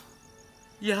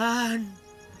 Yan.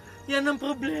 Yan ang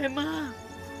problema.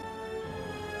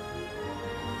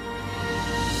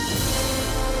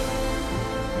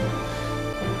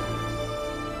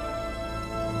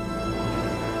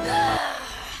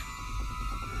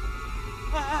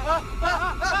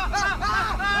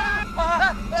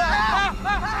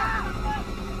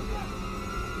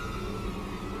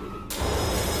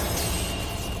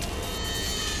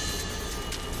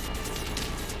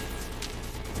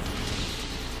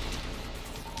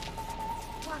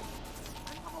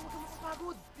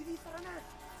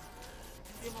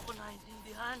 Hindi mo ko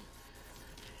naintindihan.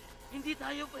 Hindi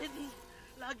tayo pwede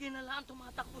lagi na lang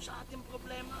tumatakbo sa ating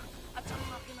problema at sa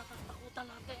mga kinatatakutan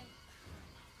natin.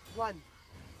 Juan,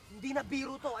 hindi na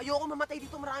biro to. Ayoko mamatay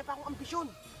dito. Marami pa akong ambisyon.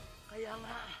 Kaya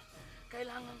nga,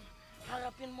 kailangan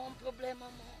harapin mo ang problema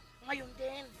mo ngayon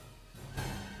din.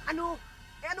 Ano?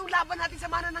 Anong laban natin sa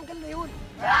manananggal na yun?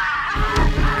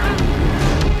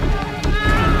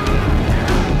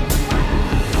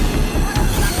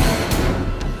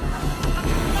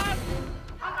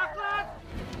 Ang aklat!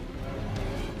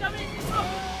 Gamitin mo!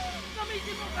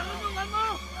 Gamitin mo karunungan mo!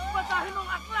 Basahin mo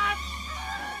ang aklat!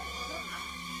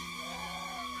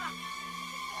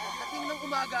 Dating ng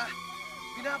umaga,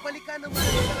 binabalikan ng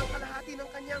manananggal ang kalahati ng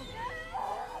kanyang...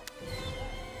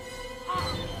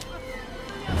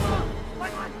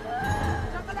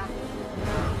 Diyan ka lang!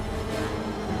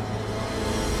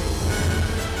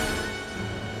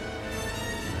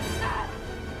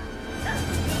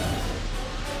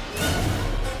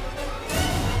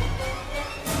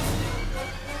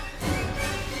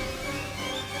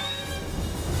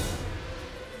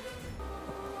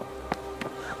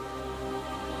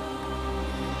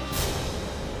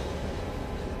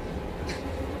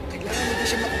 Kailangan hindi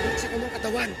siya makabalik sa kanyang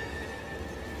katawan.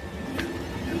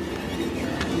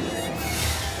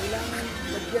 Kailangan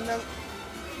lagyan ng...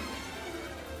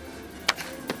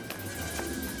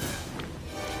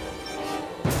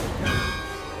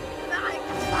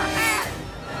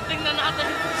 Tingnan natin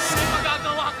kung may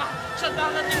magagawa ka sa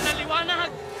darating na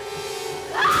liwanag!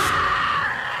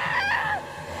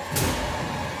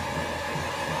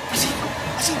 Asin!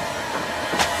 Asin!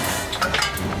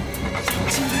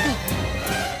 Asin dito!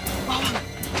 Bawang!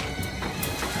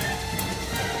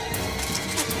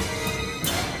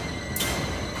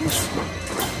 Krus!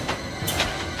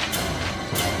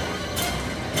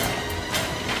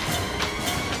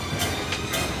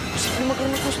 Posible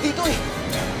magkaroon ng krus dito eh!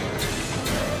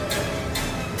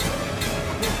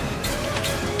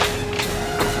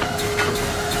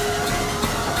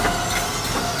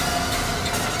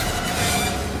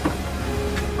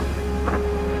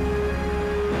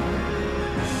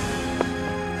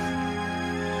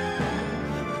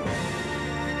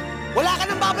 Wala ka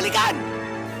nang babalikan!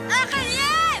 Akin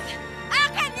yan!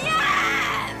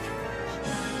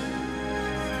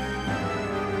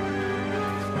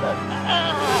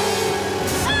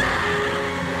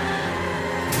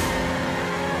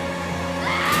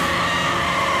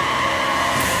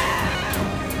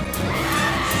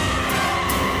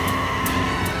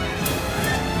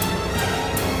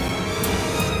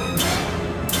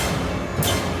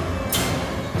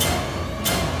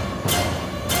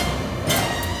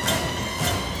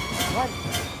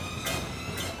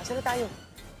 na tayo.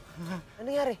 Ano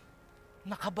nangyari?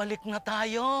 Nakabalik na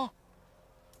tayo.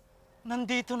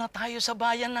 Nandito na tayo sa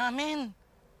bayan namin.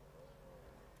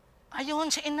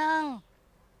 Ayun, si Inang.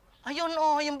 Ayun,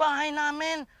 oh, yung bahay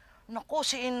namin. Naku,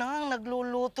 si Inang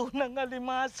nagluluto ng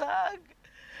alimasag.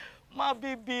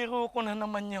 Mabibiro ko na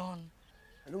naman yon.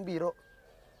 Anong biro?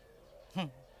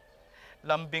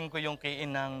 Lambing ko yung kay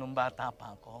Inang nung bata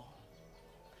pa ako.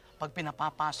 Pag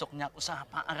pinapapasok niya ako sa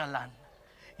paaralan,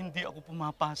 hindi ako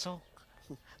pumapasok.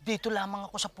 Dito lamang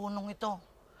ako sa punong ito.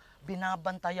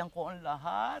 Binabantayan ko ang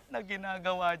lahat na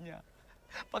ginagawa niya.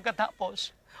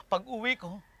 Pagkatapos, pag uwi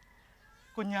ko,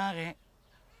 kunyari,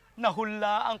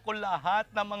 nahulaan ko lahat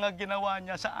ng mga ginawa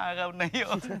niya sa araw na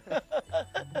iyon.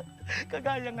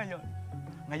 Kagaya ngayon.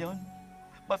 Ngayon,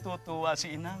 matutuwa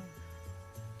si Inang.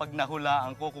 Pag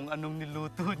nahulaan ko kung anong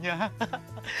niluto niya,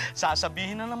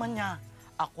 sasabihin na naman niya,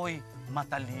 ako'y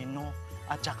matalino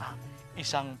at saka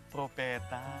isang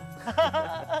propeta.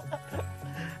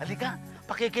 Halika,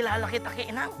 pakikilala kita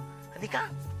kay Inang. Halika.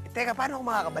 Teka, paano ako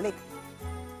makakabalik?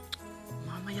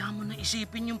 Mamaya mo na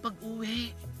isipin yung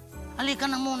pag-uwi. Halika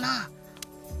na muna.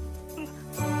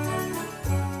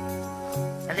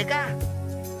 Halika.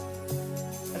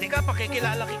 Halika,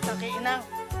 pakikilala kita kay Inang.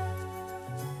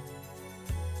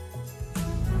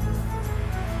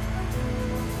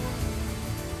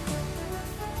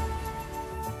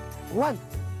 Juan,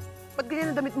 ba't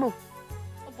ganyan ang damit mo?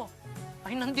 Opo,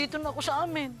 ay nandito na ako sa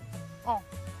amin. Oh.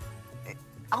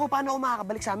 Ako, paano ako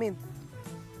makakabalik sa amin?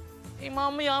 Eh,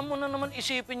 mamaya mo na naman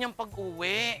isipin yung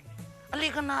pag-uwi.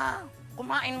 Halika na,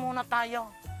 kumain muna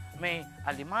tayo. May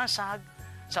alimasag,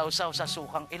 sausaw sa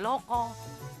sukang Ilocos,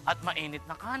 at mainit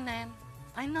na kanin.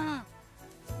 Ay na.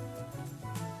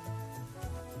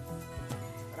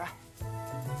 Tara.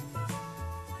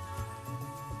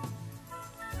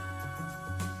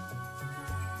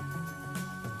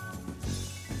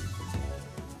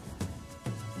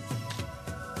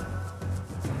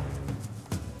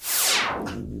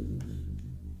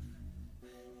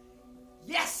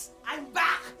 Yes! I'm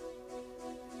back!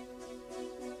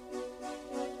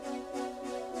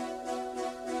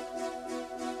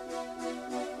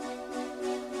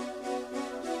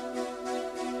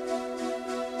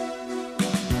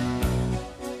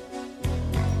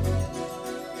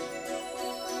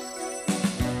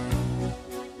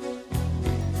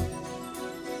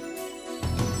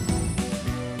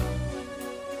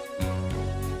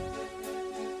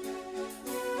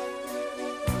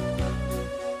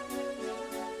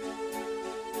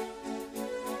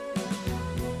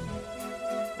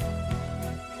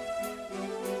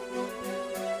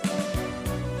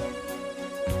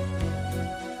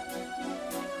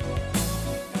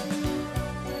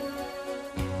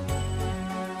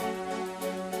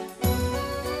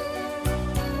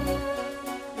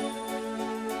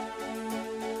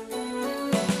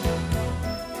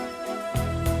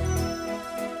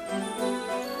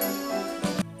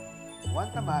 Juan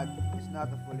Tamad is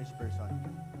not a foolish person.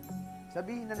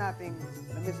 Sabihin na natin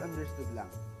na misunderstood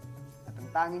lang. At ang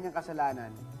tanging niyang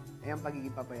kasalanan ay ang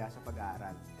pagiging papaya sa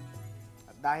pag-aaral.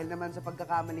 At dahil naman sa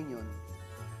pagkakamaling yun,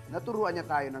 naturuan niya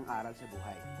tayo ng aral sa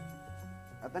buhay.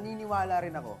 At naniniwala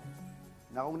rin ako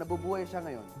na kung nabubuhay siya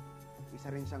ngayon,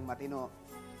 isa rin siyang matino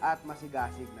at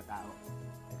masigasig na tao.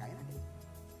 Kaya natin.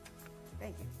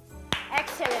 Thank you.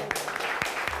 Excellent.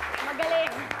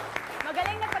 Magaling.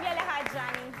 Magaling na paglalahad,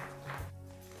 Johnny.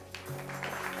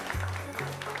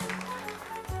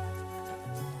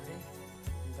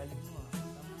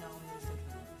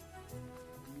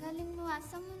 Galing mo,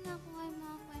 saan mo na kuha yung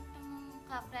mga kwento mong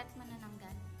kapre at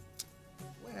manananggal?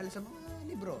 Well, sa mga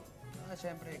libro.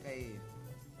 Siyempre kay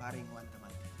paring Juan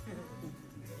Tamad.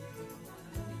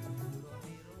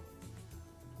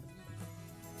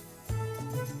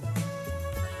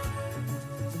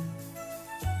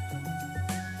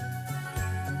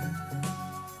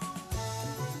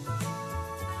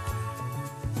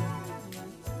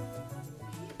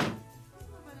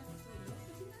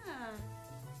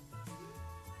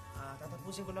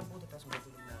 Tatapusin ko lang po ito, tapos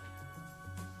matulog na ako.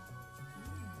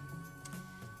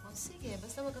 O sige,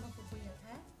 basta wag ka